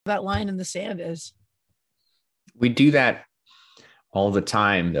that line in the sand is. We do that all the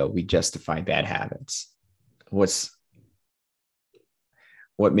time, though. We justify bad habits. What's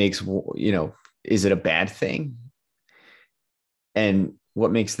what makes, is it a bad thing? And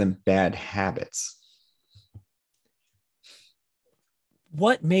what makes them bad habits?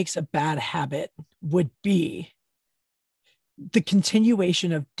 What makes a bad habit would be the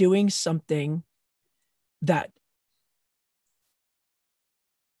continuation of doing something that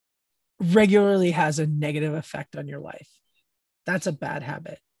regularly has a negative effect on your life. That's a bad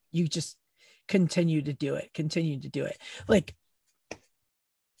habit. You just continue to do it, continue to do it. Like,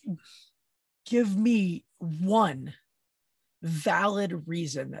 give me one valid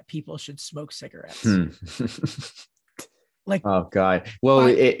reason that people should smoke cigarettes. Like, oh God. Well,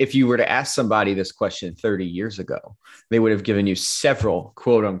 if you were to ask somebody this question 30 years ago, they would have given you several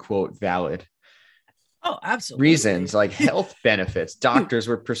quote unquote valid absolutely reasons, like health benefits. Doctors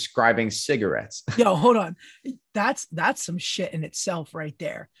were prescribing cigarettes. Yo, hold on. That's some shit in itself right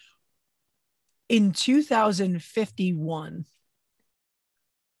there. In 2051,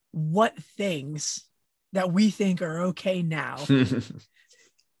 what things that we think are okay now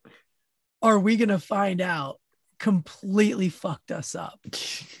are we going to find out completely fucked us up?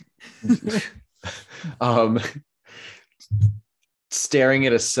 Staring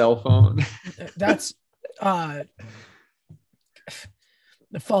at a cell phone. That's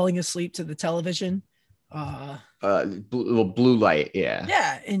falling asleep to the television. Blue light.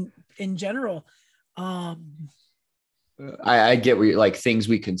 Yeah. In general. I get where you're like things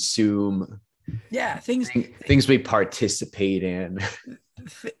we consume. Yeah. Things we participate in.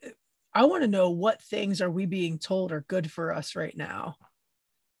 I want to know, what things are we being told are good for us right now?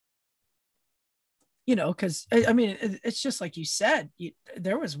 Because I mean, it's just like you said,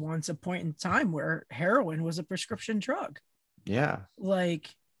 there was once a point in time where heroin was a prescription drug. Yeah.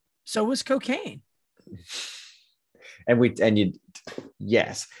 Like, so was cocaine.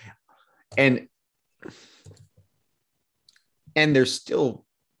 Yes. And there's still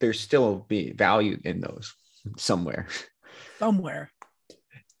be value in those somewhere.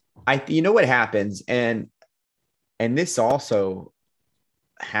 You know what happens, and this also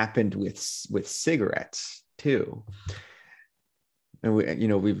happened with cigarettes too. And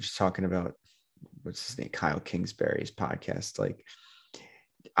we were talking about, what's his name, Kyle Kingsbury's podcast. Like,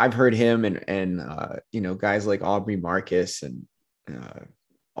 I've heard him and guys like Aubrey Marcus and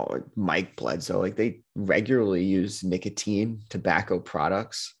Mike Bledsoe, like they regularly use nicotine, tobacco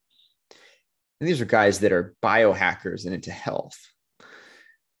products. And these are guys that are biohackers and into health.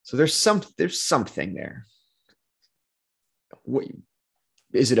 So there's something there.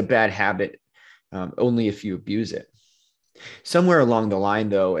 Is it a bad habit? Only if you abuse it. Somewhere along the line,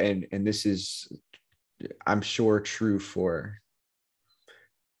 though, and this is, I'm sure, true for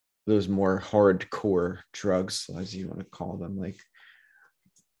those more hardcore drugs, as you want to call them, like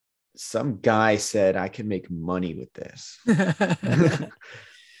some guy said, I can make money with this.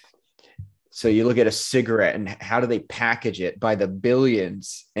 So you look at a cigarette and how do they package it by the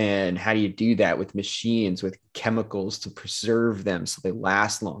billions? And how do you do that with machines, with chemicals to preserve them so they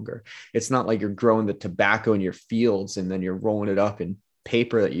last longer? It's not like you're growing the tobacco in your fields and then you're rolling it up in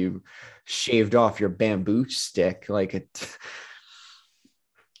paper that you shaved off your bamboo stick. Like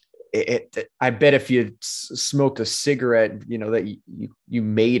I bet if you smoked a cigarette, that you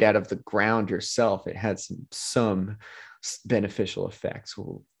made out of the ground yourself, it had some beneficial effects.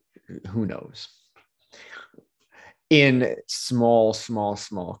 Well, who knows? In small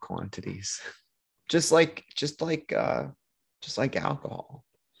quantities, just like alcohol,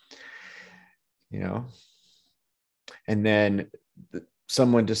 And then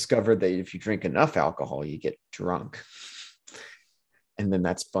someone discovered that if you drink enough alcohol, you get drunk. And then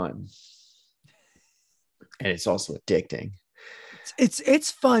that's fun. And it's also addicting.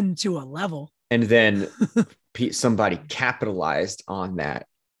 It's fun to a level. And then somebody capitalized on that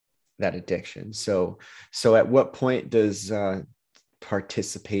addiction. So at what point does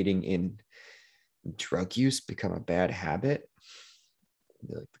participating in drug use become a bad habit?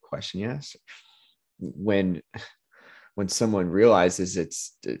 The question, yes. When someone realizes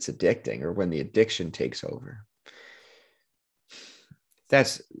it's addicting, or when the addiction takes over,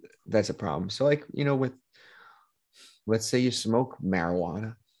 that's a problem. So, like, with, let's say you smoke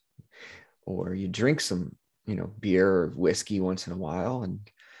marijuana, or you drink some, beer or whiskey once in a while, and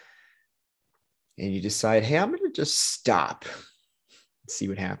you decide, hey, I'm going to just stop and see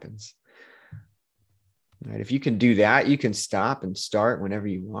what happens. Right? If you can do that, you can stop and start whenever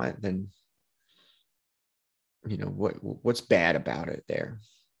you want, then, what's bad about it there?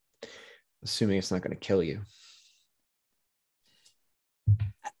 Assuming it's not going to kill you.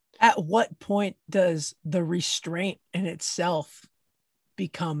 At what point does the restraint in itself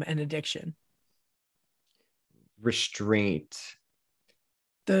become an addiction? Restraint.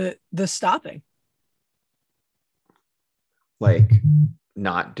 The stopping. Like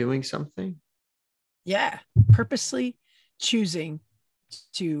not doing something? Yeah. Purposely choosing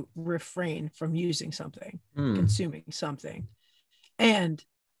to refrain from using something, consuming something, and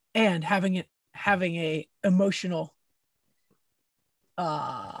having a emotional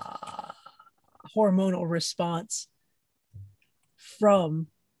hormonal response from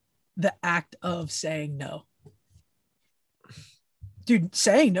the act of saying no. Dude,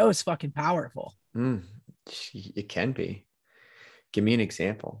 saying no is fucking powerful. It can be. Give me an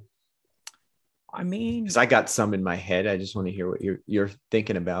example. I mean, because I got some in my head. I just want to hear what you're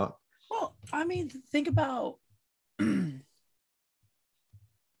thinking about. well, I mean, think about no,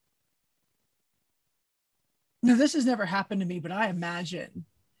 this has never happened to me, but I imagine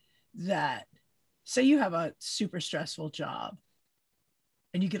that, say you have a super stressful job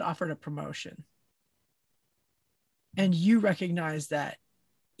and you get offered a promotion, and you recognize that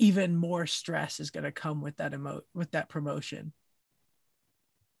even more stress is going to come with that promotion,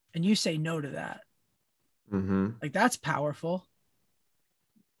 and you say no to that. Like, that's powerful.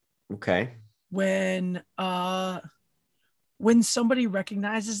 Okay. When somebody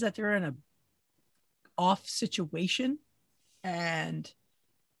recognizes that they're in a off situation, and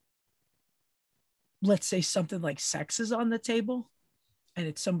let's say something like sex is on the table, and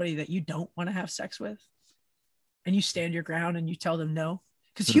it's somebody that you don't want to have sex with, and you stand your ground and you tell them no,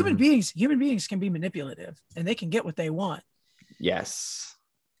 because human beings can be manipulative and they can get what they want. Yes.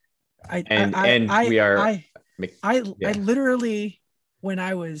 I literally, when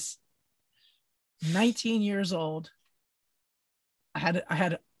I was 19 years old, I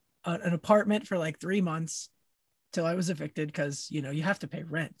had an apartment for like 3 months till I was evicted, because you have to pay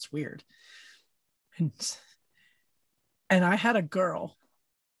rent. It's weird. And I had a girl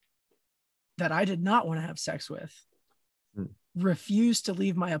that I did not want to have sex with refuse to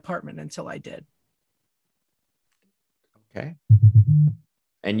leave my apartment until I did. Okay.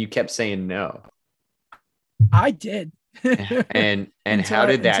 And you kept saying no. I did. and how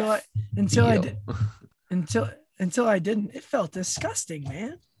did that until I did until I didn't. It felt disgusting,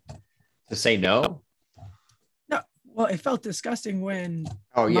 man. To say no? No, well, it felt disgusting when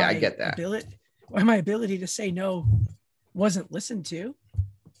I get that. When my ability to say no wasn't listened to.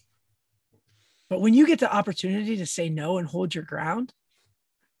 But when you get the opportunity to say no and hold your ground,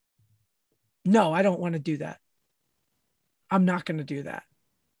 no, I don't want to do that. I'm not going to do that.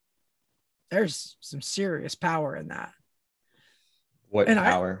 There's some serious power in that. What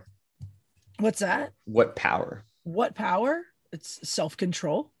power? What's that? What power? What power? It's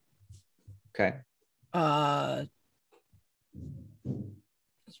self-control. Okay. Do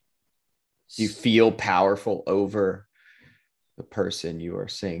you feel powerful over the person you are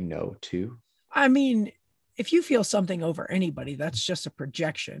saying no to? I mean, if you feel something over anybody, that's just a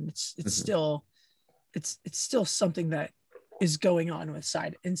projection. It's still something that is going on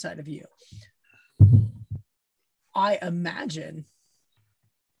inside of you. I imagine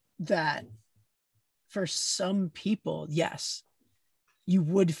that for some people, yes, you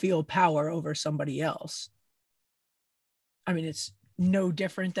would feel power over somebody else. I mean, it's no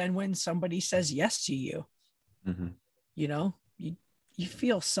different than when somebody says yes to you. You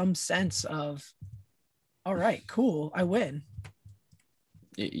feel some sense of, all right, cool, I win.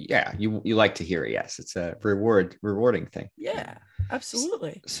 Yeah, you like to hear a yes. It's a rewarding thing. Yeah,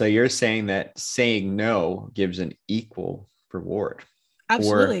 absolutely. So you're saying that saying no gives an equal reward.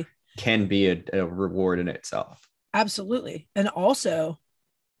 Absolutely. Or can be a reward in itself. Absolutely. And also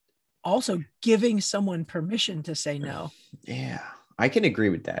giving someone permission to say no. Yeah, I can agree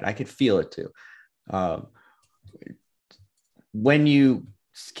with that. I could feel it too. When you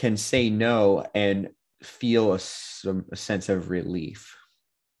can say no and feel a sense of relief,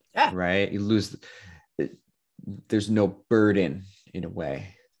 right? You lose, there's no burden in a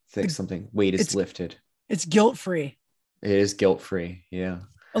way. It's like something weight is lifted. It's guilt-free. It is guilt-free. Yeah.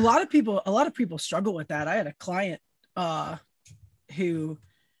 A lot of people struggle with that. I had a client who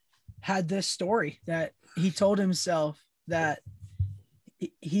had this story that he told himself that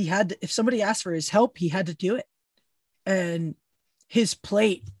he had to, if somebody asked for his help, he had to do it. And his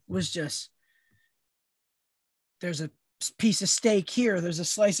plate was just, there's a piece of steak here, there's a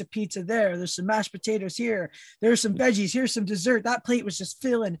slice of pizza there's some mashed potatoes here, there's some veggies, here's some dessert. That plate was just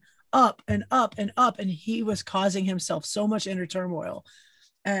filling up and up and up, and he was causing himself so much inner turmoil.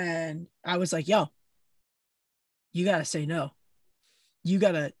 And I was like, yo, you gotta say no. You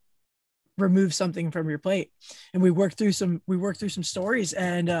gotta remove something from your plate. And we worked through some stories,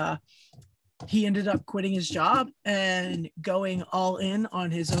 and he ended up quitting his job and going all in on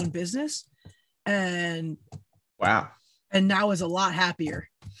his own business, and Wow. now is a lot happier.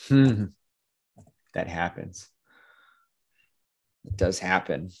 That happens. It does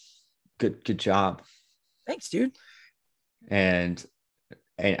happen. Good job. Thanks, dude. And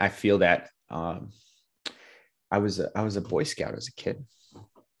I feel that I was a Boy Scout as a kid.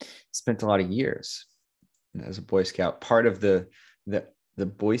 Spent a lot of years as a Boy Scout. Part of the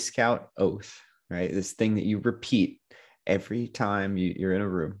Boy Scout oath, right? This thing that you repeat every time you're in a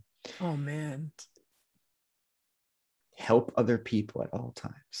room. Oh man. Help other people at all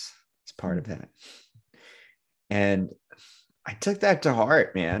times. It's part of that. And I took that to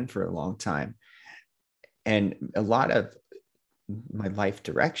heart, man, for a long time. And a lot of my life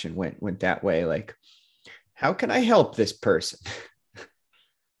direction went that way. Like, how can I help this person?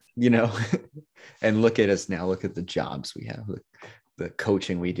 And look at us now. Look at the jobs we have, the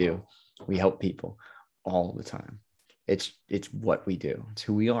coaching we do. We help people all the time. It's what we do. It's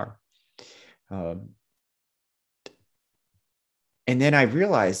who we are. And then I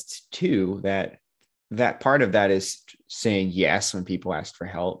realized too that part of that is saying yes when people ask for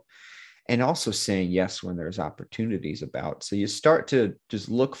help, and also saying yes when there's opportunities about. So you start to just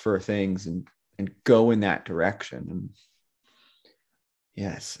look for things and go in that direction. And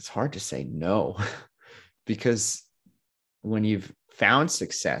yes, it's hard to say no because when you've found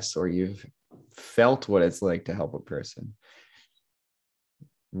success or you've felt what it's like to help a person,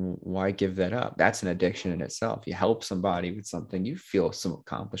 why give that up? That's an addiction in itself. You help somebody with something, you feel some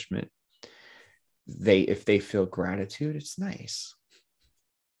accomplishment. If they feel gratitude, it's nice.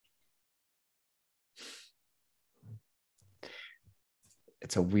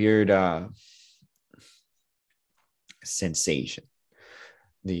 It's a weird sensation.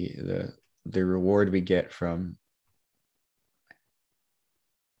 The reward we get from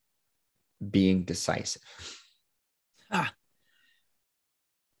being decisive.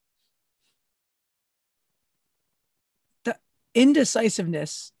 The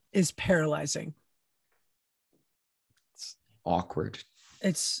indecisiveness is paralyzing. It's awkward.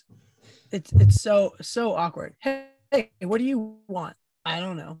 It's so awkward. Hey, what do you want? I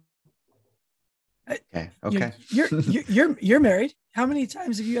don't know. Okay. You're married. How many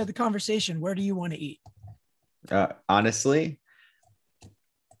times have you had the conversation? Where do you want to eat? Honestly,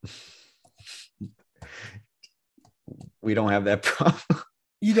 we don't have that problem.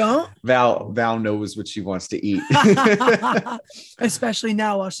 You don't? Val knows what she wants to eat. Especially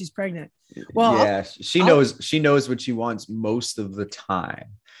now while she's pregnant. Well, yeah, she knows what she wants most of the time.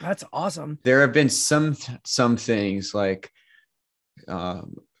 That's awesome. There have been some things like,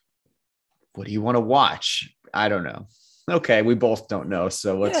 what do you want to watch? I don't know. Okay, we both don't know,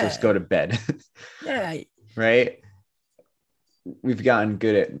 so let's just go to bed. Yeah. Right? We've gotten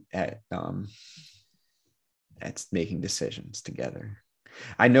good at making decisions together.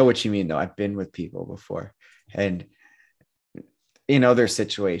 I know what you mean, though. I've been with people before, and in other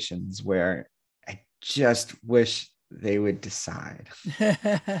situations where I just wish they would decide.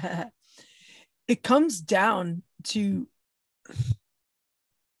 It comes down to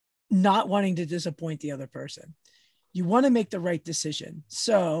not wanting to disappoint the other person. You want to make the right decision,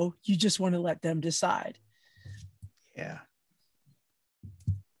 so you just want to let them decide. Yeah.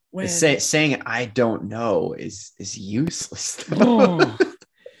 Saying I don't know is useless. Oh.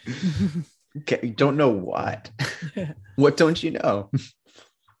 Okay, you don't know what? What don't you know?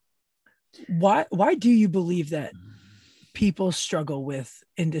 Why do you believe that people struggle with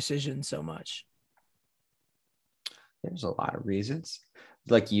indecision so much? There's a lot of reasons.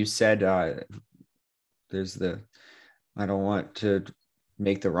 Like you said, there's I don't want to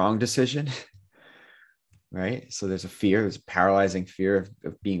make the wrong decision. Right? So there's a paralyzing fear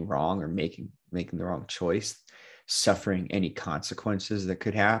of being wrong or making the wrong choice, suffering any consequences that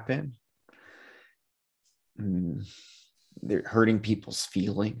could happen. They're hurting people's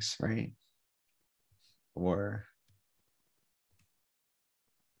feelings, right? Or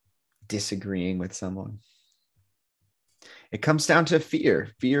disagreeing with someone. It comes down to fear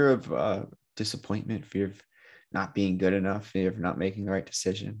of disappointment, fear of not being good enough, fear of not making the right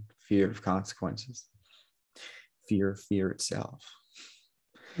decision, fear of consequences, fear of fear itself.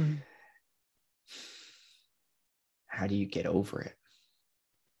 Mm-hmm. How do you get over it?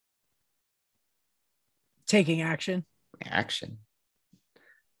 Taking action.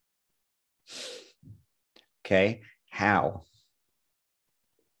 Okay. How?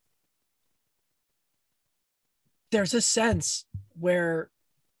 There's a sense where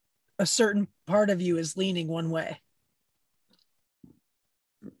a certain part of you is leaning one way.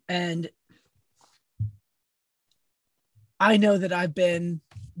 And I know that I've been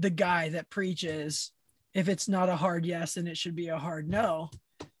the guy that preaches, if it's not a hard yes, then it should be a hard no,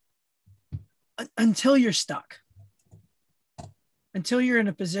 until you're stuck, until you're in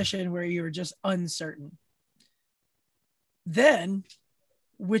a position where you're just uncertain. Then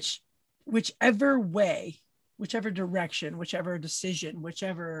whichever way, whichever direction, whichever decision,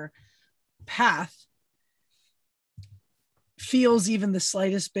 whichever path feels even the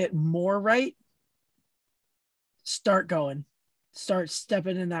slightest bit more right, start going, start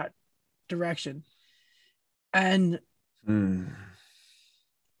stepping in that direction. And and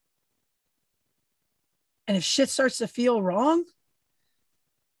if shit starts to feel wrong,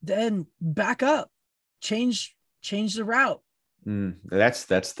 then back up, change the route. That's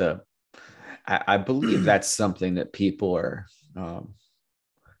the, I believe that's something that people are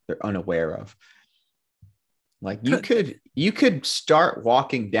they're unaware of. Like you could start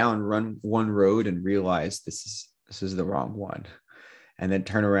walking down one road and realize this is the wrong one, and then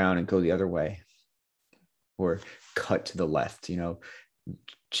turn around and go the other way, or cut to the left.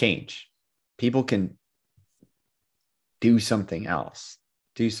 Change. People can do something else,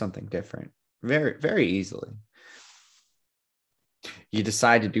 do something different very, very easily. You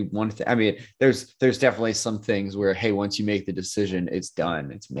decide to do one thing. I mean, there's definitely some things where, hey, once you make the decision, it's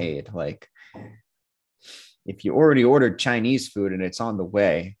done, it's made. Like, if you already ordered Chinese food and it's on the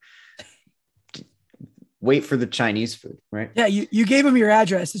way, wait for the Chinese food, right? Yeah, you gave them your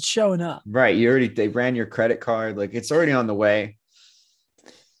address, it's showing up. Right. They ran your credit card, like it's already on the way.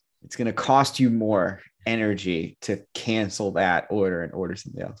 It's going to cost you more energy to cancel that order and order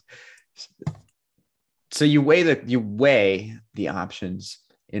something else. So you weigh the options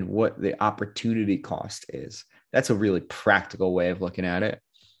and what the opportunity cost is. That's a really practical way of looking at it,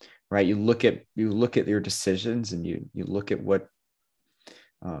 right? You look at your decisions, and you look at what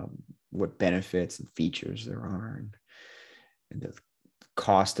benefits and features there are, and the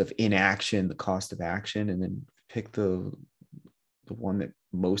cost of inaction, the cost of action, and then pick the one that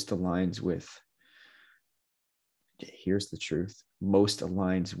most aligns with. Here's the truth: most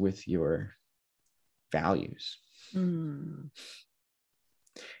aligns with your values. And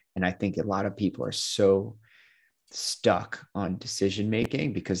I think a lot of people are so stuck on decision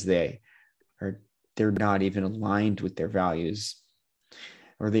making because they're not even aligned with their values,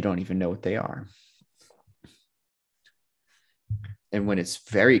 or they don't even know what they are. And when it's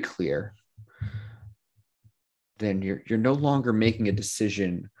very clear, then you're no longer making a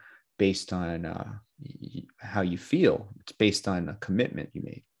decision based on how you feel. It's based on a commitment you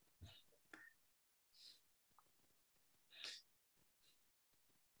made.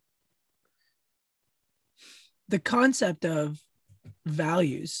 The concept of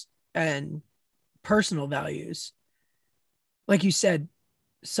values and personal values, like you said,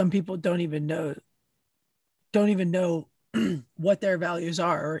 some people don't even know what their values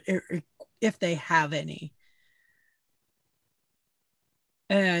are, or if they have any.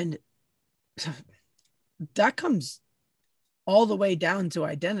 And that comes all the way down to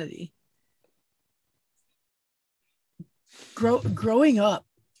identity. Growing up,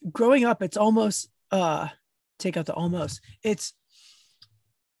 it's almost take out the almost. It's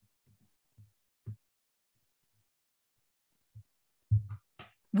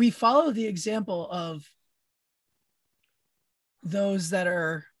we follow the example of those that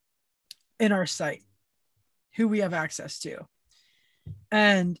are in our sight, who we have access to.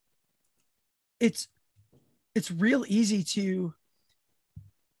 And it's real easy to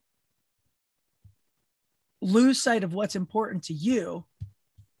lose sight of what's important to you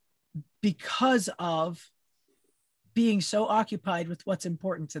because of being so occupied with what's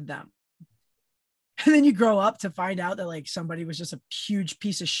important to them. And then you grow up to find out that like somebody was just a huge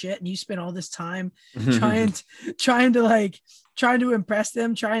piece of shit, and you spend all this time trying to impress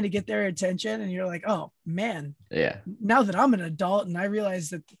them, trying to get their attention. And you're like, oh man, yeah. Now that I'm an adult and I realize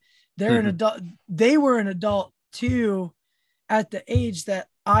that they're an adult, they were an adult too at the age that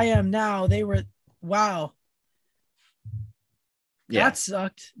I am now. They were, wow. Yeah. That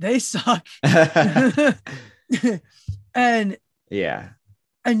sucked. They suck. And yeah.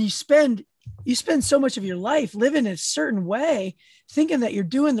 And you spend so much of your life living a certain way, thinking that you're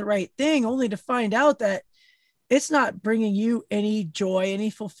doing the right thing, only to find out that it's not bringing you any joy, any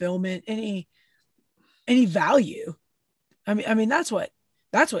fulfillment, any value. I mean, that's what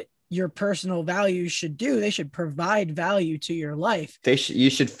your personal values should do. They should provide value to your life. You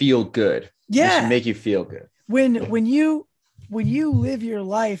should feel good. Yeah. They should make you feel good. When you live your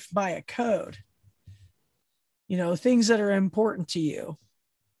life by a code, things that are important to you,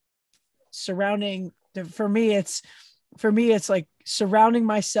 for me, it's like surrounding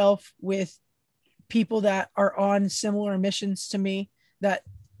myself with people that are on similar missions to me that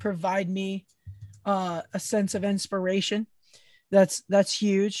provide me a sense of inspiration. That's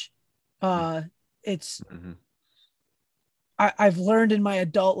huge. It's Mhm. I've learned in my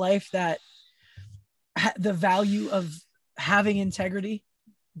adult life that the value of having integrity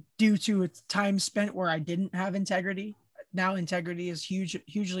due to its time spent where I didn't have integrity. Now integrity is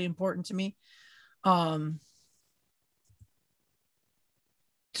hugely important to me. Um,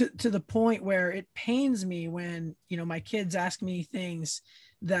 to the point where it pains me when, my kids ask me things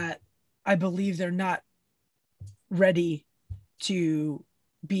that I believe they're not ready to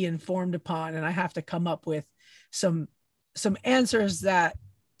be informed upon, and I have to come up with some answers that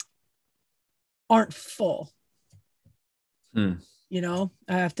aren't full. Hmm. I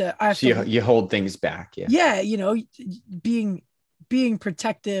have So to you hold things back. Yeah. yeah, being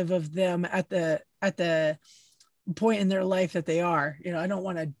protective of them at the point in their life that they are. I don't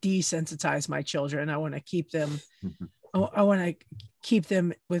want to desensitize my children. I want to keep them Mhm. I want to keep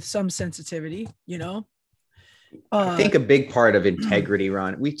them with some sensitivity. I uh think a big part of integrity,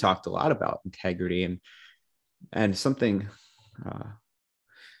 Ron, we talked a lot about integrity and something uh,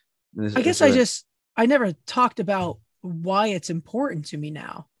 I guess is a, I never talked about why it's important to me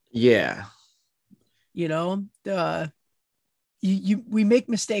now. yeah. you know the we make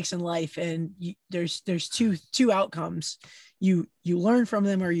mistakes in life, and there's two outcomes. You learn from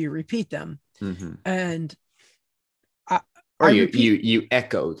them, or you repeat them. Mm-hmm. And I Or I you repeat. you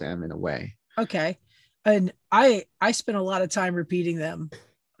echo them in a way. Okay. And I spent a lot of time repeating them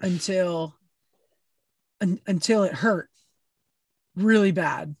until until it hurt really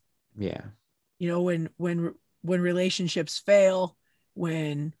bad. Yeah. When relationships fail,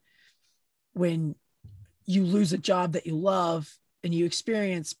 when when you lose a job that you love, and you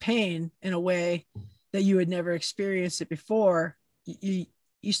experience pain in a way that you had never experienced it before, you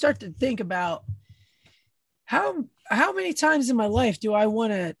start to think about how many times in my life do I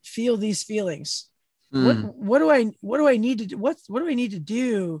want to feel these feelings? Mm. What do I need to do? What do I need to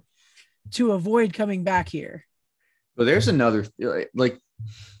do to avoid coming back here? Well, there's another, like,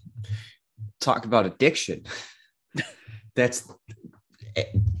 talk about addiction. That's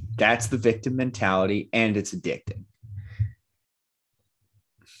that's the victim mentality, and it's addicting.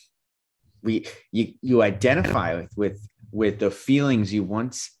 You identify with the feelings you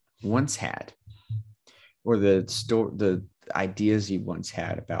once had, or the ideas you once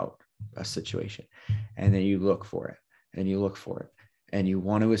had about a situation, and then you look for it, and you look for it, and you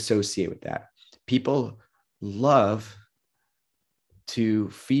want to associate with that. People love to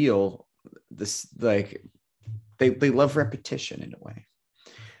feel this, like, they love repetition in a way.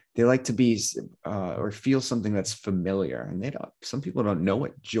 They like to be or feel something that's familiar, and some people don't know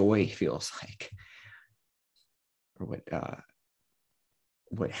what joy feels like, or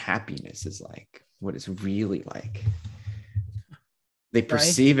what happiness is like, what it's really like. They Right.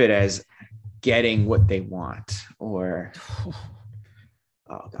 perceive it as getting what they want, or,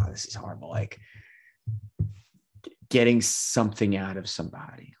 oh God, this is horrible, like getting something out of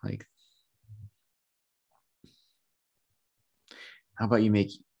somebody. Like, how about you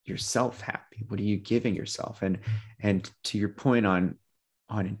make yourself happy? What are you giving yourself? And to your point on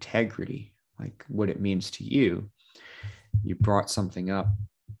integrity, like what it means to you, you brought something up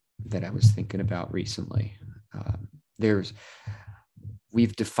that I was thinking about recently. There's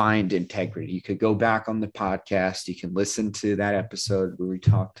We've defined integrity. You could go back on the podcast, you can listen to that episode where we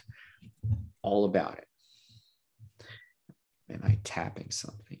talked all about it. Am I tapping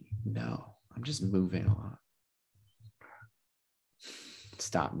something? No, I'm just moving on.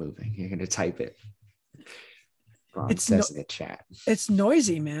 Stop moving. You're going to type it. Ron It's no says in the chat. it's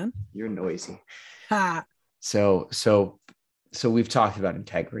noisy, man. You're noisy. Ha. So we've talked about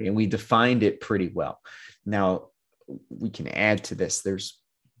integrity, and we defined it pretty well. Now we can add to this.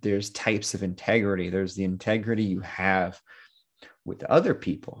 There's types of integrity. There's the integrity you have with other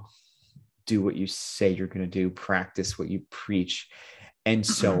people. Do what you say you're going to do, practice what you preach, and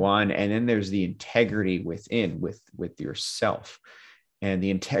so on. And then there's the integrity within, with yourself. And the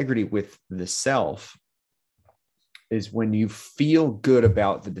integrity with the self is when you feel good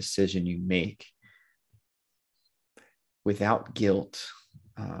about the decision you make without guilt,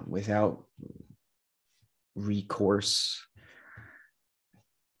 without recourse.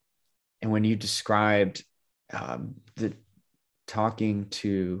 And when you described the talking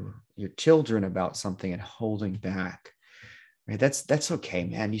to your children about something and holding back, right? That's okay,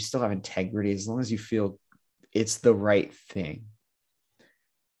 man. You still have integrity as long as you feel it's the right thing,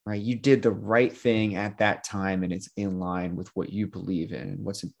 right? You did the right thing at that time, and it's in line with what you believe in and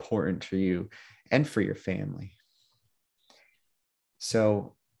what's important for you and for your family.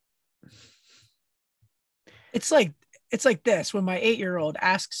 So it's like this when my 8-year-old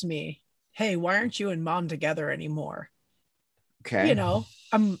asks me, "Hey, why aren't you and mom together anymore?" You Okay. know,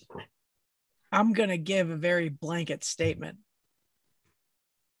 I'm gonna give a very blanket statement.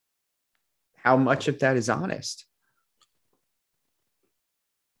 How much of that is honest?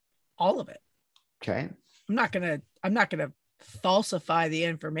 All of it. Okay. I'm not gonna falsify the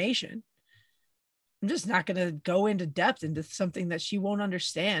information. I'm just not gonna go into depth into something that she won't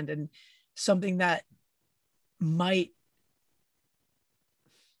understand and something that might,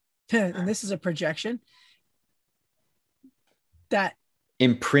 and this is a projection, that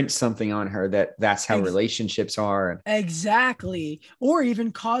Imprint something on her that's how ex- relationships are. exactly, or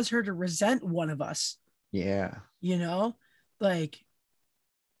even cause her to resent one of us, Yeah. you know, like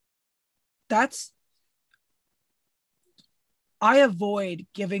that's, I avoid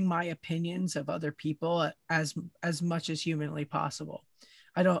giving my opinions of other people as much as humanly possible.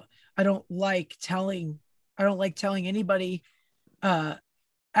 I don't I don't like telling I don't like telling anybody uh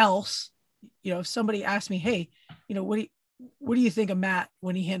else, you know, if somebody asks me, "Hey, you know, what do you think of Matt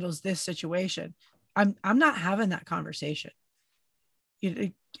when he handles this situation?" I'm not having that conversation.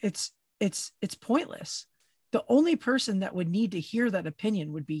 It, it's pointless. The only person that would need to hear that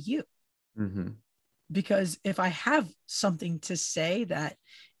opinion would be you. Mm-hmm. Because if I have something to say that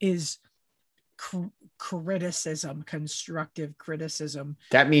is criticism, constructive criticism,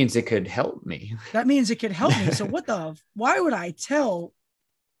 That means it could help me. that means it could help me. So why would I tell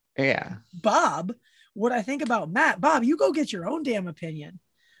Yeah. Bob what I think about Matt? Bob, you go get your own damn opinion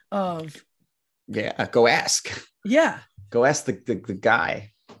of, Yeah. Go ask. yeah. Go ask the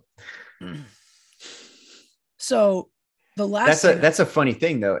guy. So the last thing, That's a funny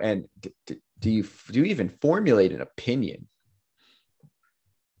thing though. And do you even formulate an opinion?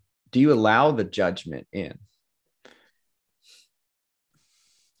 Do you allow the judgment in?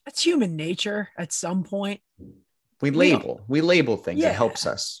 that's human nature at some point. We We, label things. It yeah, helps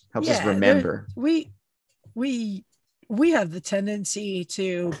us yeah, there, remember. we we have the tendency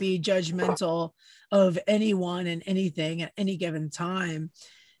to be judgmental of anyone and anything at any given time.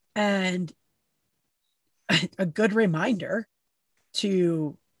 And a good reminder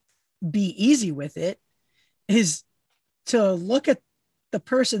to be easy with it is to look at the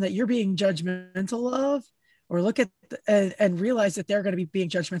person that you're being judgmental of, or look at and realize that they're going to be being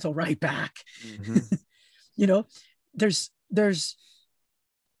judgmental right back. Mm-hmm. You know, there's there's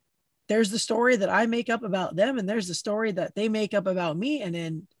there's the story that I make up about them, and there's the story that they make up about me, and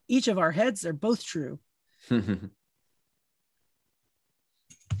in each of our heads they're both true.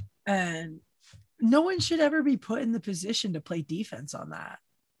 And no one should ever be put in the position to play defense on that.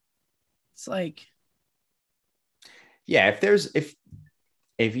 It's like, Yeah,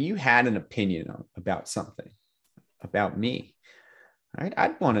 if you had an opinion about something about me, right,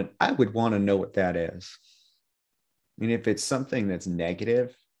 I would want to know what that is. I mean, if it's something that's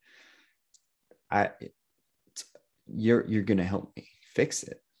negative, I you're gonna help me fix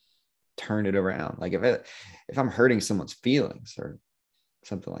it, turn it around. Like if I'm hurting someone's feelings or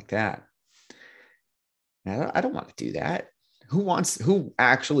something like that, I don't want to do that. Who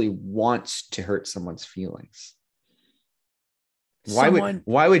actually wants to hurt someone's feelings? someone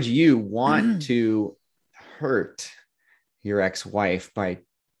Why would you want to hurt your ex-wife by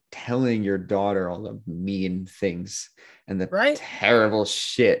telling your daughter all the mean things and the right, terrible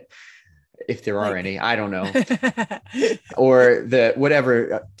shit, if there are like any, I don't know, or the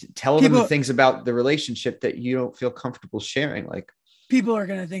whatever, tell them the people things about the relationship that you don't feel comfortable sharing, like, people are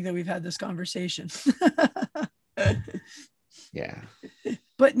going to think that we've had this conversation. yeah,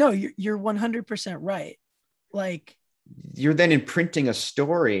 But no, you're 100% right. Like, you're then imprinting a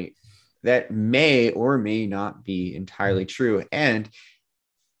story that may or may not be entirely true, and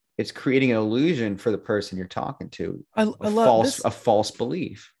it's creating an illusion for the person you're talking to, I love a false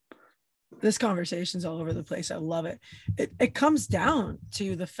belief. this conversation's all over the place. I love it. It comes down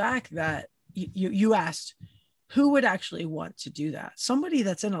to the fact that you asked who would actually want to do that. Somebody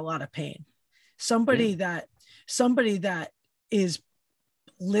that's in a lot of pain, Yeah. somebody that is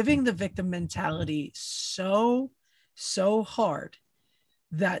living the victim mentality so hard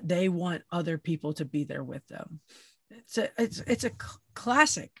that they want other people to be there with them. It's a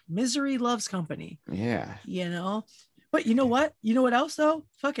classic misery loves company, Yeah. you know. But you know what? You know what else though?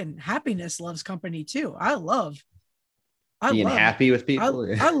 Fucking happiness loves company too. I Being love happy with people.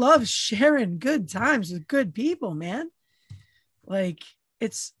 I love sharing good times with good people, man. Like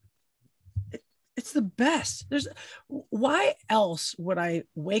it's it's the best. There's why else would I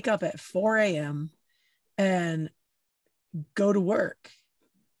wake up at 4 a.m. and go to work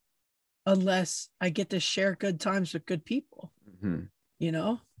unless I get to share good times with good people, Mm-hmm. you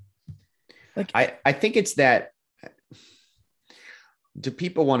know? Like, I think it's that, do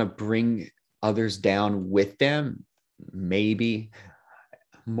people want to bring others down with them? Maybe.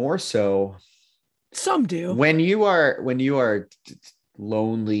 More so some do. when you are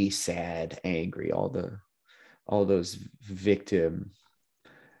lonely, sad, angry, all those victim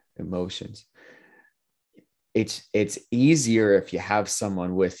emotions. It's easier if you have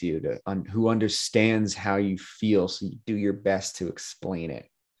someone with you who understands how you feel, so you do your best to explain it,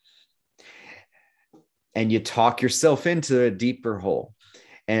 and you talk yourself into a deeper hole.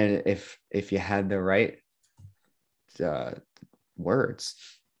 And if you had the right words,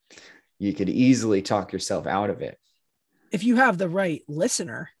 you could easily talk yourself out of it. If you have the right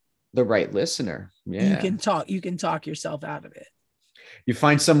listener, Yeah, you can talk yourself out of it. you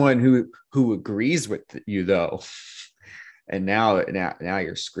find someone who agrees with you, though, and now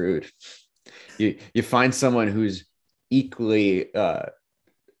you're screwed. You find someone who's equally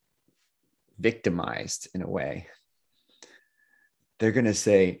victimized in a way. They're gonna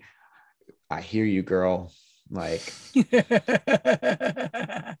say, I hear you, girl. Like,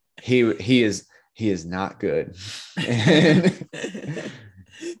 he is not good. And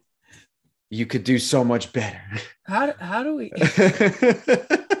you could do so much better. How do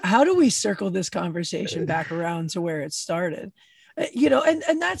we circle this conversation back around to where it started?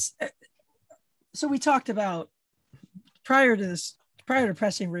 And that's, so we talked about prior to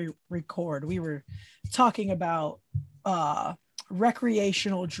pressing record, we were talking about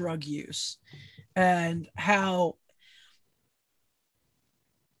recreational drug use and how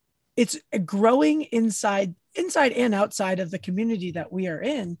it's growing inside and outside of the community that we are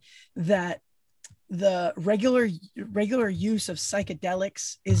in, that the regular use of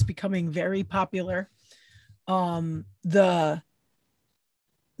psychedelics is becoming very popular. The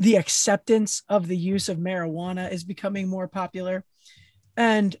acceptance of the use of marijuana is becoming more popular.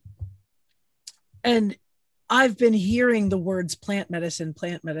 And I've been hearing the words plant medicine.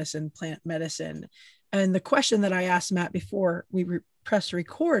 And the question that I asked Matt before we press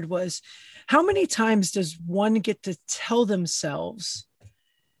record was, how many times does one get to tell themselves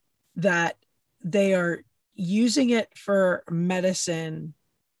that they are using it for medicine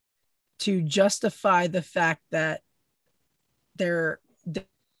to justify the fact that they're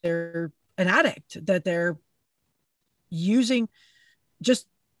an addict, that they're abusing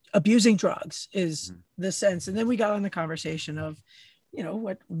drugs is the sense. And then we got on the conversation of,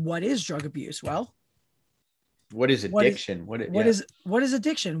 what is drug abuse? Well, what is addiction? What is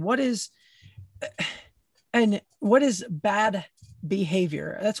addiction? What is bad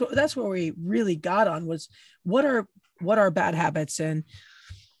behavior? That's where we really got on, was what are bad habits, and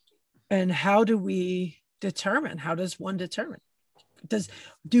how do we determine? How does one determine?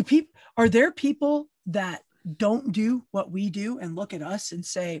 Are there people that don't do what we do and look at us and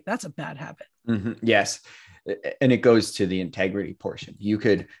say that's a bad habit? Mm-hmm. Yes. And it goes to the integrity portion.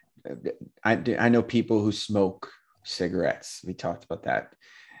 I know people who smoke cigarettes. We talked about that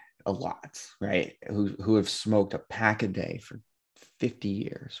a lot, right? Who have smoked a pack a day for 50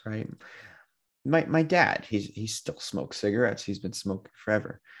 years, right? My dad, he still smokes cigarettes. He's been smoking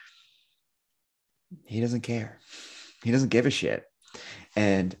forever. He doesn't care. He doesn't give a shit.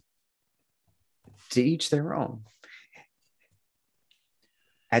 And to each their own.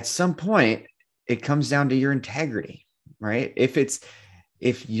 At some point, it comes down to your integrity, right?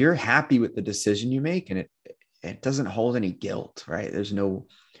 If you're happy with the decision you make, and it doesn't hold any guilt, right? There's no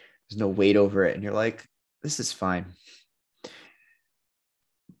weight over it, and you're like, this is fine.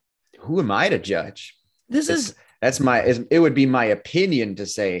 Who am I to judge? It would be my opinion to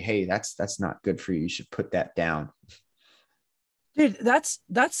say, hey, that's not good for you. You should put that down. Dude, that's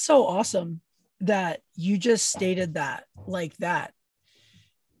so awesome that you just stated that like that,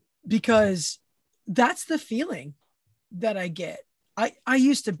 because that's the feeling that I get. I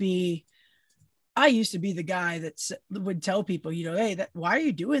used to be the guy that would tell people, hey, why are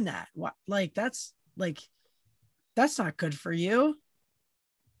you doing that? Why, that's not good for you.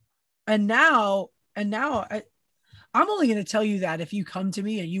 And now I'm only going to tell you that if you come to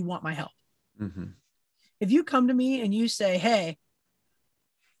me and you want my help. Mm-hmm. If you come to me and you say, hey,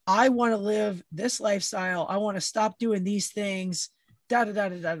 I want to live this lifestyle, I want to stop doing these things, okay,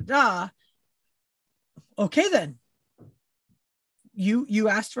 then you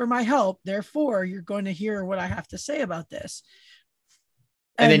asked for my help, therefore you're going to hear what I have to say about this.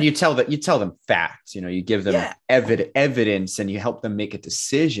 And then you tell them facts, you give them evidence, and you help them make a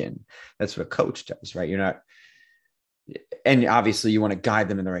decision. That's what a coach does, right? You're not, and obviously you want to guide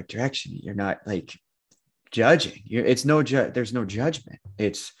them in the right direction. You're not like judging. There's no judgment.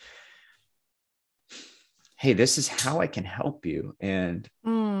 It's, hey, this is how I can help you. And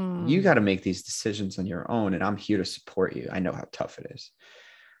you got to make these decisions on your own. And I'm here to support you. I know how tough it is.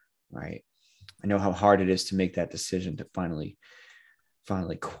 Right. I know how hard it is to make that decision to finally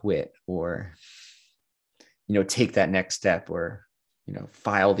quit, or, take that next step, or,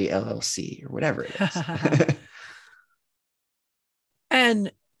 file the LLC or whatever it is.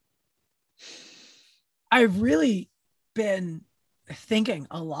 And I've really been thinking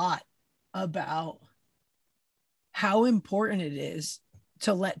a lot about how important it is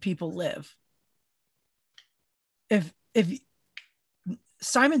to let people live. If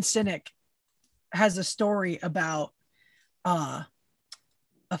Simon Sinek has a story about a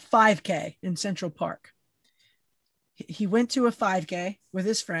 5K in Central Park. He went to a 5K with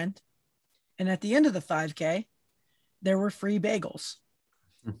his friend, and at the end of the 5K, there were free bagels.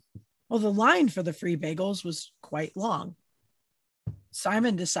 Well, the line for the free bagels was quite long.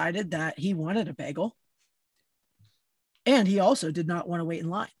 Simon decided that he wanted a bagel, and he also did not want to wait in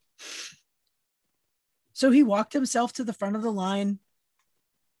line. So he walked himself to the front of the line,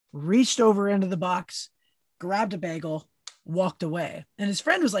 reached over into the box, grabbed a bagel, walked away. And his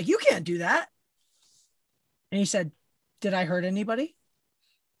friend was like, "You can't do that." And he said, "Did I hurt anybody?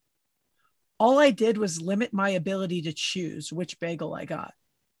 All I did was limit my ability to choose which bagel I got.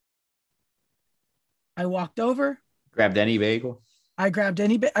 I walked over, grabbed any bagel. I grabbed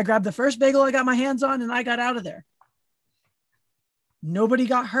the first bagel I got my hands on, and I got out of there. Nobody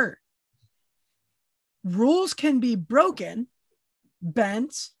got hurt. Rules can be broken,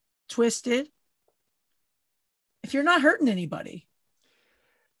 bent, twisted, if you're not hurting anybody."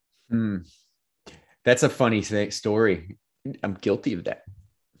 That's a funny story. I'm guilty of that.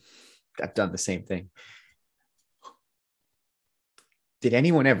 I've done the same thing. Did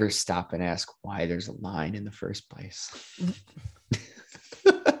anyone ever stop and ask why there's a line in the first place?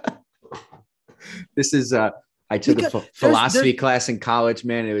 This is I took a philosophy class in college,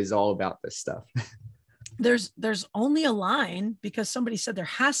 man. It was all about this stuff. There's only a line because somebody said there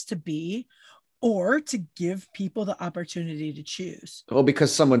has to be, or to give people the opportunity to choose. Well,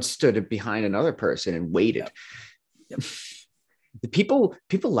 because someone stood behind another person and waited. Yep. The people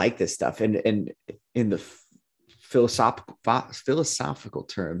like this stuff, and in the philosophical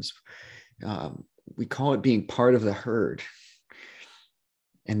terms, we call it being part of the herd.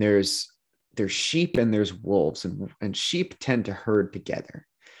 And there's sheep and there's wolves, and sheep tend to herd together,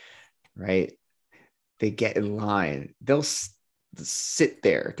 right? They get in line. They'll sit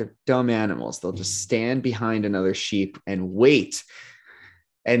there. They're dumb animals. They'll just stand behind another sheep and wait.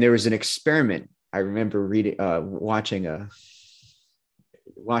 And there was an experiment. I remember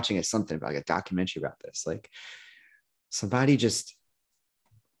watching something about a documentary about this. Like, somebody just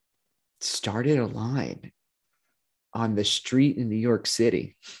started a line on the street in New York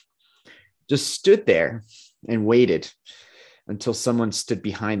City, just stood there and waited until someone stood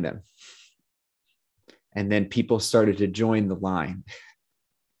behind them. And then people started to join the line.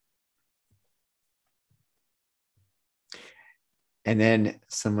 And then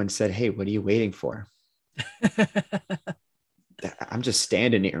someone said, "Hey, what are you waiting for?" I'm just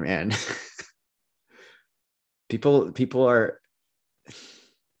standing here, man. People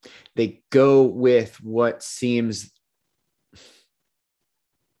they go with what seems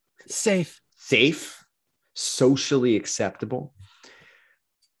safe, socially acceptable,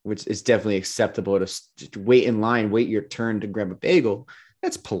 which is definitely acceptable to wait in line, wait your turn to grab a bagel.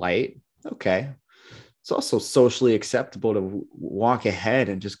 That's polite. Okay. It's also socially acceptable to walk ahead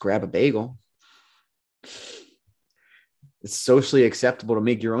and just grab a bagel. It's socially acceptable to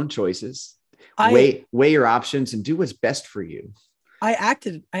make your own choices. Weigh your options and do what's best for you. I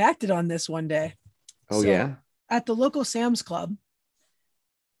acted on this one day. Oh, so, yeah. At the local Sam's Club,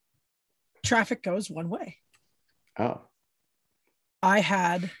 traffic goes one way. Oh. I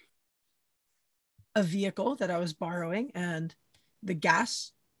had a vehicle that I was borrowing, and the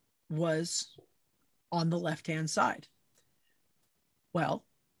gas was on the left-hand side. Well,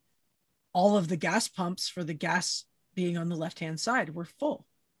 all of the gas pumps for the gas being on the left-hand side were full.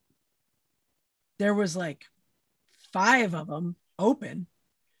 There was like 5 of them open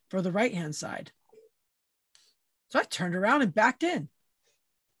for the right-hand side. So I turned around and backed in.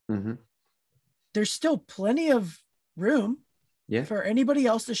 Mm-hmm. There's still plenty of room for anybody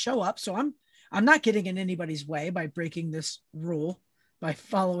else to show up. So I'm not getting in anybody's way by breaking this rule, by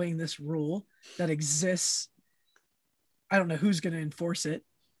following this rule that exists. I don't know who's going to enforce it.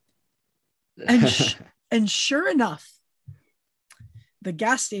 And sure enough, the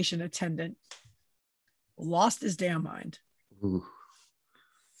gas station attendant lost his damn mind. Ooh.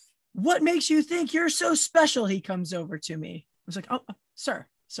 "What makes you think you're so special?" He comes over to me. I was like, "Oh, sir,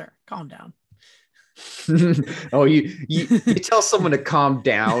 calm down." Oh, you tell someone to calm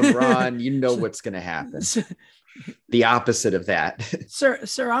down, Ron, you know what's going to happen. The opposite of that.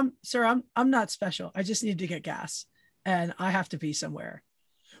 Sir, I'm not special. I just need to get gas and I have to be somewhere.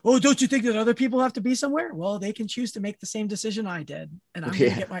 Oh, don't you think that other people have to be somewhere? Well, they can choose to make the same decision I did, and I'm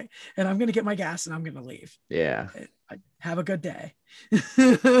gonna get my gas and I'm gonna leave. Yeah. Have a good day.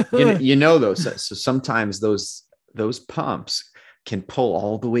 you know though, so sometimes those pumps can pull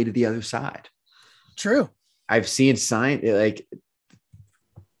all the way to the other side. True. I've seen sign like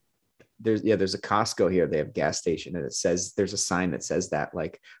there's a Costco here. They have a gas station and it says there's a sign that says that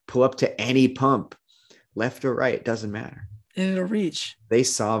like pull up to any pump, left or right, doesn't matter. And it'll reach. They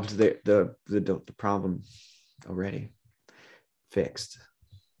solved the problem already. Fixed.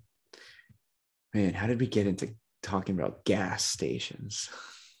 Man, how did we get into talking about gas stations?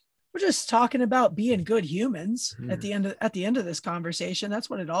 We're just talking about being good humans at the end of this conversation. That's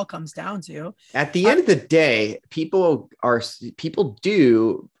what it all comes down to. At the end of the day, people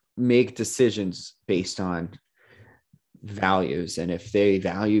do make decisions based on values, and if they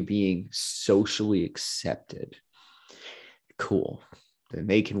value being socially accepted, cool, then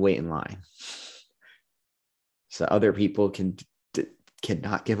they can wait in line. So other people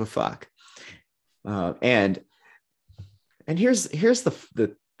cannot give a fuck. And here's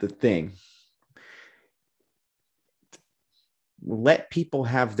the thing. Let people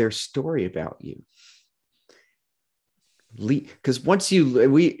have their story about you. Because once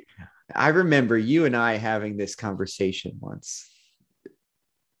I remember you and I having this conversation once.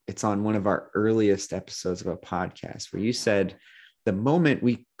 It's on one of our earliest episodes of a podcast where you said, the moment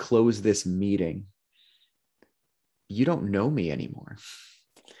we close this meeting, you don't know me anymore.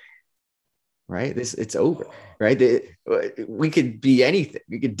 Right? It's over, right? We could be anything.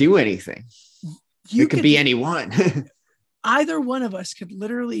 We could do anything. You could be anyone. Either one of us could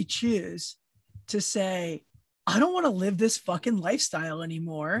literally choose to say, I don't want to live this fucking lifestyle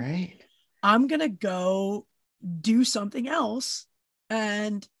anymore. Right. I'm going to go do something else.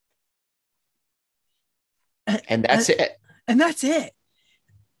 And that's it. And that's it.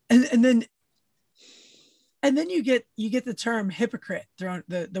 And then you get the term hypocrite thrown,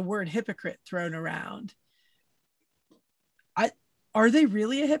 the word hypocrite thrown around. Are they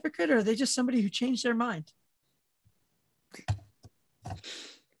really a hypocrite, or are they just somebody who changed their mind?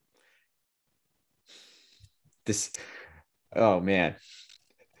 Oh man,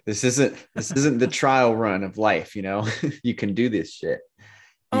 this isn't the trial run of life. You know, you can do this shit.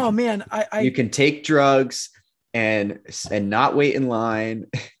 You can take drugs and not wait in line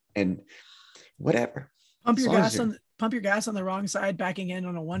and whatever. Pump your gas on the wrong side, backing in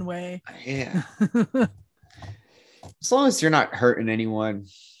on a one way. Yeah. As long as you're not hurting anyone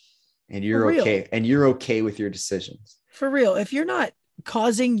and you're okay with your decisions. For real. If you're not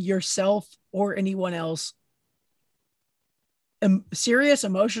causing yourself or anyone else serious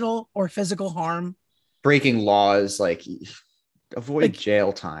emotional or physical harm, breaking laws, like avoid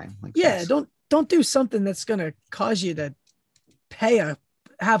jail time. Like yeah, don't do something that's going to cause you to pay a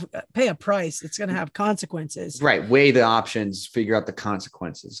price. It's going to have consequences. Right. Weigh the options, figure out the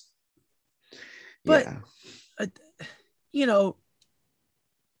consequences. But,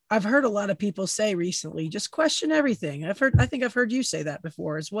 I've heard a lot of people say recently, just question everything. I think I've heard you say that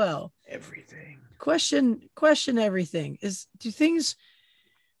before as well. Everything. Question everything. Do things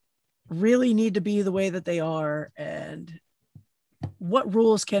really need to be the way that they are? And what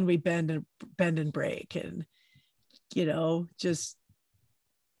rules can we bend and break? And, just.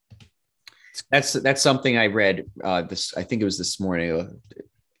 That's something I read I think it was this morning,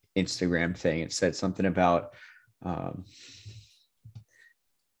 Instagram thing. It said something about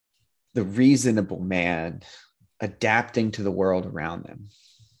the reasonable man adapting to the world around them,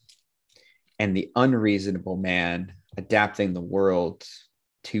 and the unreasonable man adapting the world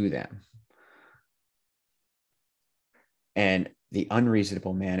to them. And the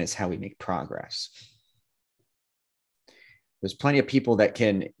unreasonable man is how we make progress. There's plenty of people that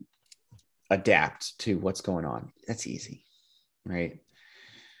can adapt to what's going on. That's easy, right?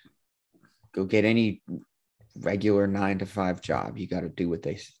 Go get any regular 9-to-5 job. You got to do what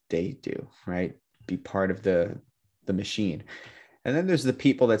they do, right? Be part of the machine. And then there's the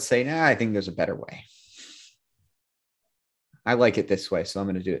people that say, nah, I think there's a better way. I like it this way, so I'm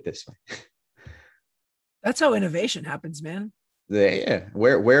going to do it this way. That's how innovation happens, man. Yeah.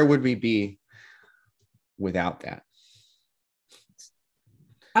 Where would we be without that?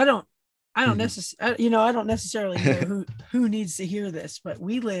 I don't necessarily know who needs to hear this, but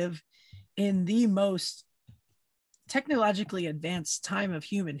we live in the most technologically advanced time of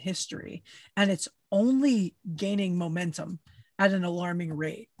human history, and it's only gaining momentum at an alarming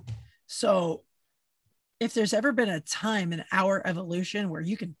rate. So if there's ever been a time in our evolution where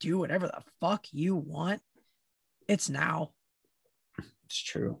you can do whatever the fuck you want, it's now. It's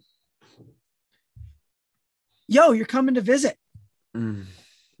true. Yo, you're coming to visit. I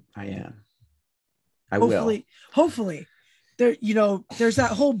am. I Hopefully there, there's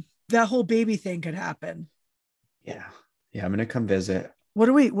that whole baby thing could happen. Yeah. Yeah. I'm going to come visit. What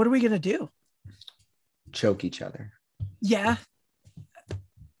are we going to do? Choke each other. Yeah.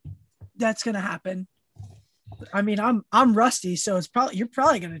 That's going to happen. I mean, I'm rusty, so you're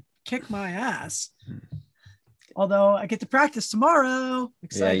probably going to kick my ass. Although I get to practice tomorrow.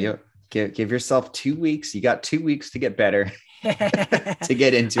 Excited. Yeah. You give yourself 2 weeks. You got 2 weeks to get better, to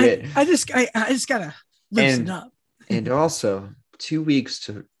get into it. I just gotta loosen up. And also 2 weeks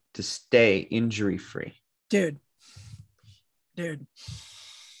to stay injury free. Dude.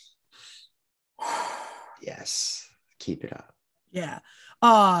 Yes. Keep it up. Yeah.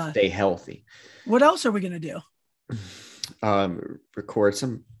 Stay healthy. What else are we gonna do? Record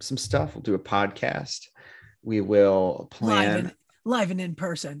some stuff. We'll do a podcast. We will plan live and in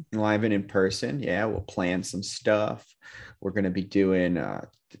person. Yeah, we'll plan some stuff. We're going to be doing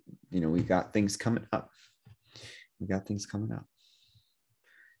we got things coming up.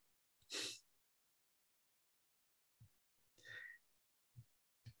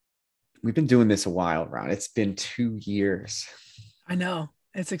 We've been doing this a while, Ron. It's been 2 years. I know.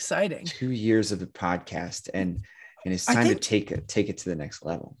 It's exciting. 2 years of the podcast, and it's time to take it to the next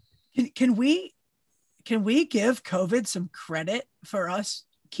level. Can we give COVID some credit for us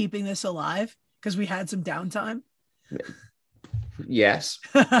keeping this alive because we had some downtime? Yes.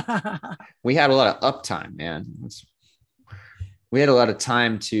 We had a lot of uptime, man. We had a lot of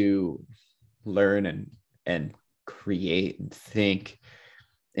time to learn and create and think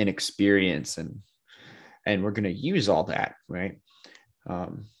and experience, and we're going to use all that, right?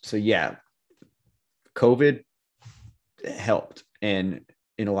 So yeah, COVID helped, and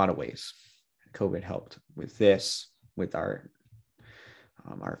in a lot of ways. COVID helped with this, with our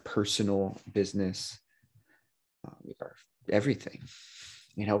personal business, with our everything.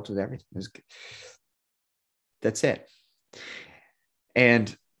 It helped with everything. It was good. That's it.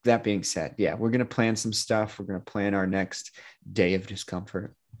 And that being said, yeah, we're going to plan some stuff. We're going to plan our next day of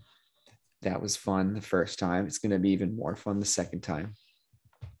discomfort. That was fun the first time. It's going to be even more fun the second time.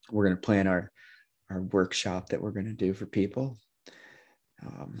 We're going to plan our workshop that we're going to do for people.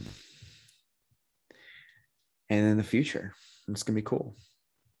 And in the future, it's going to be cool.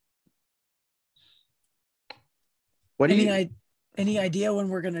 Any idea when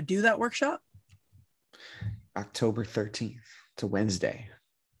we're going to do that workshop? October 13th. It's a Wednesday.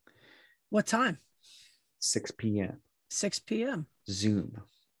 What time? 6 p.m. 6 p.m. Zoom.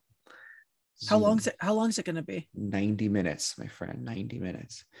 How long is it going to be? 90 minutes, my friend. 90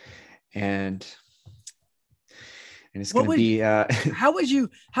 minutes. And it's going to be how would you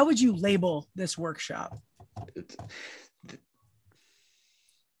label this workshop?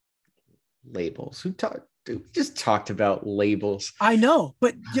 Labels. We just talked about labels. I know,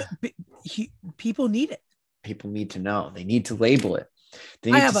 but people need it. People need to know. They need to label it.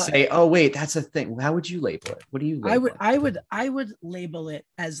 They need to say, "Oh, wait, that's a thing." How would you label it? What do you label I would label it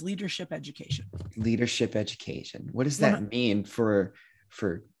as leadership education. Leadership education. What does that mean for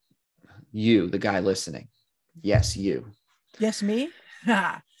you, the guy listening? Yes, you. Yes, me.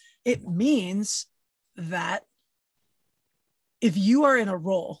 It means that if you are in a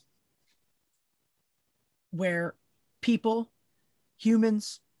role where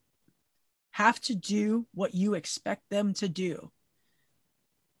humans have to do what you expect them to do,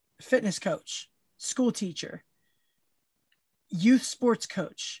 fitness coach, school teacher, youth sports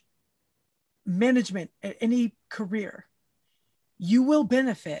coach, management at any career, you will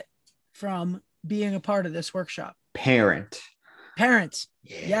benefit from being a part of this workshop. Parent.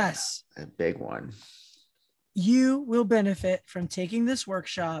 Yeah, yes. A big one. You will benefit from taking this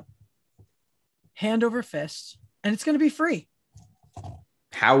workshop hand over fist, and it's going to be free.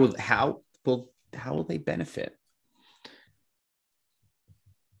 How will they benefit?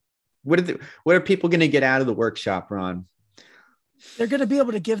 What are people going to get out of the workshop, Ron? They're going to be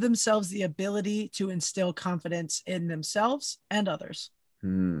able to give themselves the ability to instill confidence in themselves and others.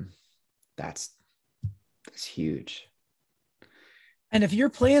 That's huge. And if you're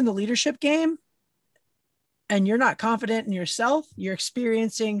playing the leadership game and you're not confident in yourself, you're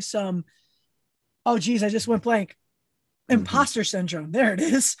experiencing some, oh geez, I just went blank. Imposter syndrome. There it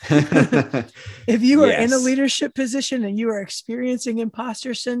is. If you are in a leadership position and you are experiencing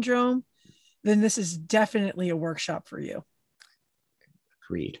imposter syndrome, then this is definitely a workshop for you.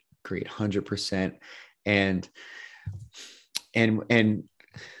 Agreed. 100%. And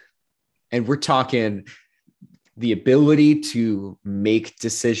we're talking the ability to make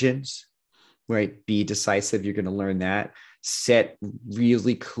decisions, right? Be decisive. You're going to learn that. Set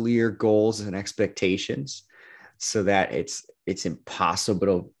really clear goals and expectations so that it's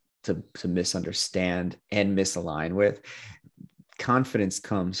impossible to misunderstand and misalign with. Confidence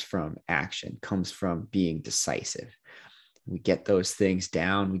comes from action, comes from being decisive. We get those things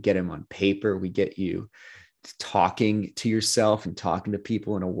down, we get them on paper, we get you talking to yourself and talking to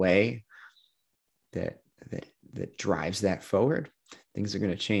people in a way that drives that forward. Things are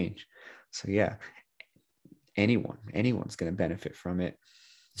going to change. So yeah, anyone's going to benefit from it.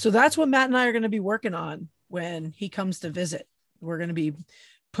 So that's what Matt and I are going to be working on when he comes to visit. We're going to be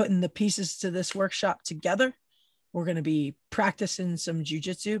putting the pieces to this workshop together. We're going to be practicing some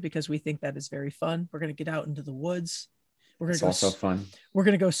jujitsu because we think that is very fun. We're going to get out into the woods. We're going to go also fun. We're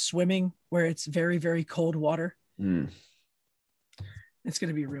going to go swimming where it's very, very cold water. It's going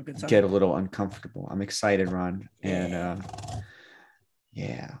to be a real good time. Get a little uncomfortable. I'm excited, Ron. And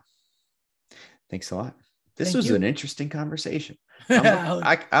yeah. Thanks a lot. This was an interesting conversation.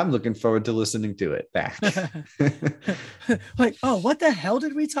 I'm looking forward to listening to it back. Like, oh, what the hell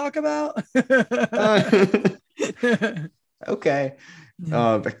did we talk about? Okay.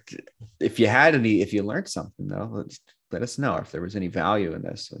 If you learned something though, let us know if there was any value in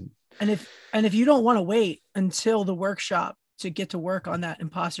this. And if you don't want to wait until the workshop to get to work on that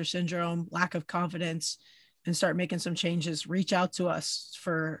imposter syndrome, lack of confidence, and start making some changes, reach out to us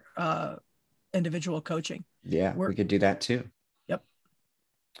for individual coaching. Yeah, we could do that too. Yep.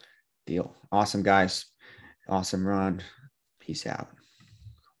 Deal. Awesome, guys. Awesome, Ron. Peace out.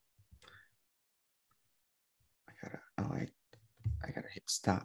 I gotta hit stop.